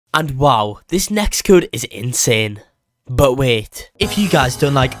And wow, this next code is insane. But wait, if you guys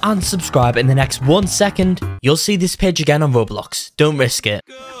don't like and subscribe in the next 1 second, you'll see this page again on Roblox. Don't risk it.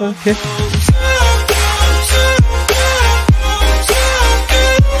 Okay.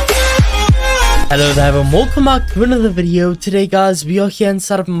 Hello there and welcome back to another video. Today guys, we are here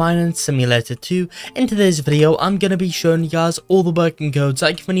inside of Mining Simulator 2. In today's video, I'm going to be showing you guys all the working codes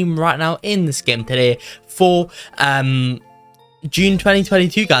that I'm giving you right now in this game today for June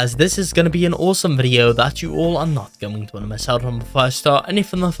 2022 guys. This is going to be an awesome video that you all are not going to want to miss out on. Before I start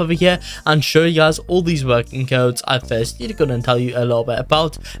anything else over here and show you guys all these working codes, I first need to go and tell you a little bit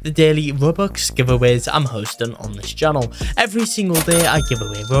about the daily Robux giveaways I'm hosting on this channel. Every single day I give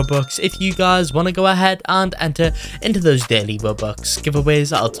away Robux. If you guys want to go ahead and enter into those daily Robux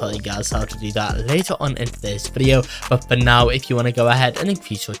giveaways, I'll tell you guys how to do that later on in today's video. But for now, if you want to go ahead and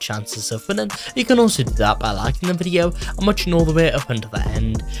increase your chances of winning, you can also do that by liking the video and watching all the way up until the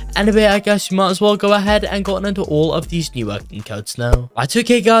end. Anyway, I guess you might as well go ahead and get into all of these new working codes now. Right,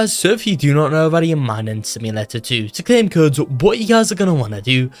 okay guys, so if you do not know already in Mining Simulator 2, to claim codes, what you guys are going to want to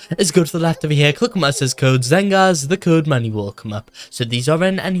do is go to the left over here, click on where it says codes, then guys, the code menu will come up. So these are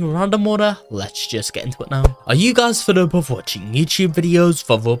in any random order. Let's just get into it now. Are you guys fed up of watching YouTube videos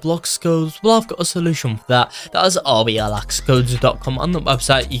for Roblox codes? Well, I've got a solution for that. That is rblxcodes.com. On the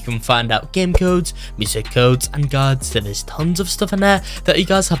website, you can find out game codes, music codes, and guides. So there's tons of stuff in there that you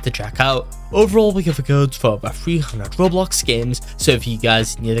guys have to check out. Overall, we give the codes for over 300 Roblox games, so if you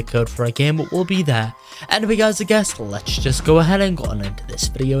guys need a code for a game, it will be there. Anyway guys, I guess let's just go ahead and go on into this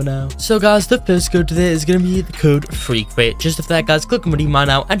video now. So guys, the first code today is going to be the code free crate. Just if there guys, click on redeem right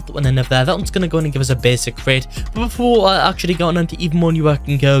now and put one in of there. That one's going to go in and give us a basic crate. But before I actually go on into even more new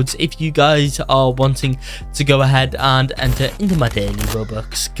working codes, if you guys are wanting to go ahead and enter into my daily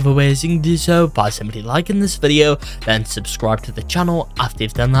Robux giveaways, you can do so by simply liking this video, then subscribe to the channel. After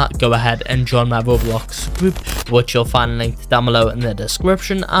you've done that, go ahead and join my Roblox group, which you'll find linked down below in the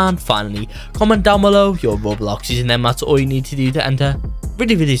description. And finally, comment down below your Roblox username. That's all you need to do to enter.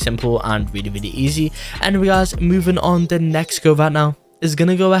 Really simple and really easy. Anyway guys, moving on, the next code right now is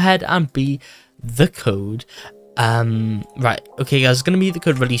gonna go ahead and be the code right, okay guys, it's gonna be the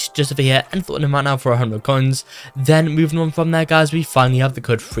code released just over here and thought in right now for 100 coins. Then moving on from there guys, we finally have the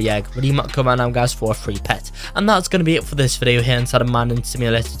code free egg. Redeem that code right now guys for a free pet. And that's gonna be it for this video here inside of Mining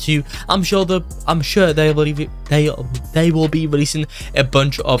Simulator 2. I'm sure they will be releasing a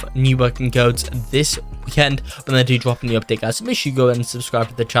bunch of new working codes this weekend when they do drop in the update guys. So make sure you go and subscribe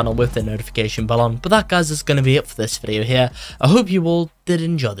to the channel with the notification bell on. But that guys is gonna be it for this video here. I hope you all did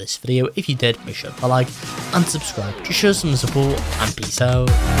enjoy this video. If you did, make sure to like and subscribe to show some support, and peace out.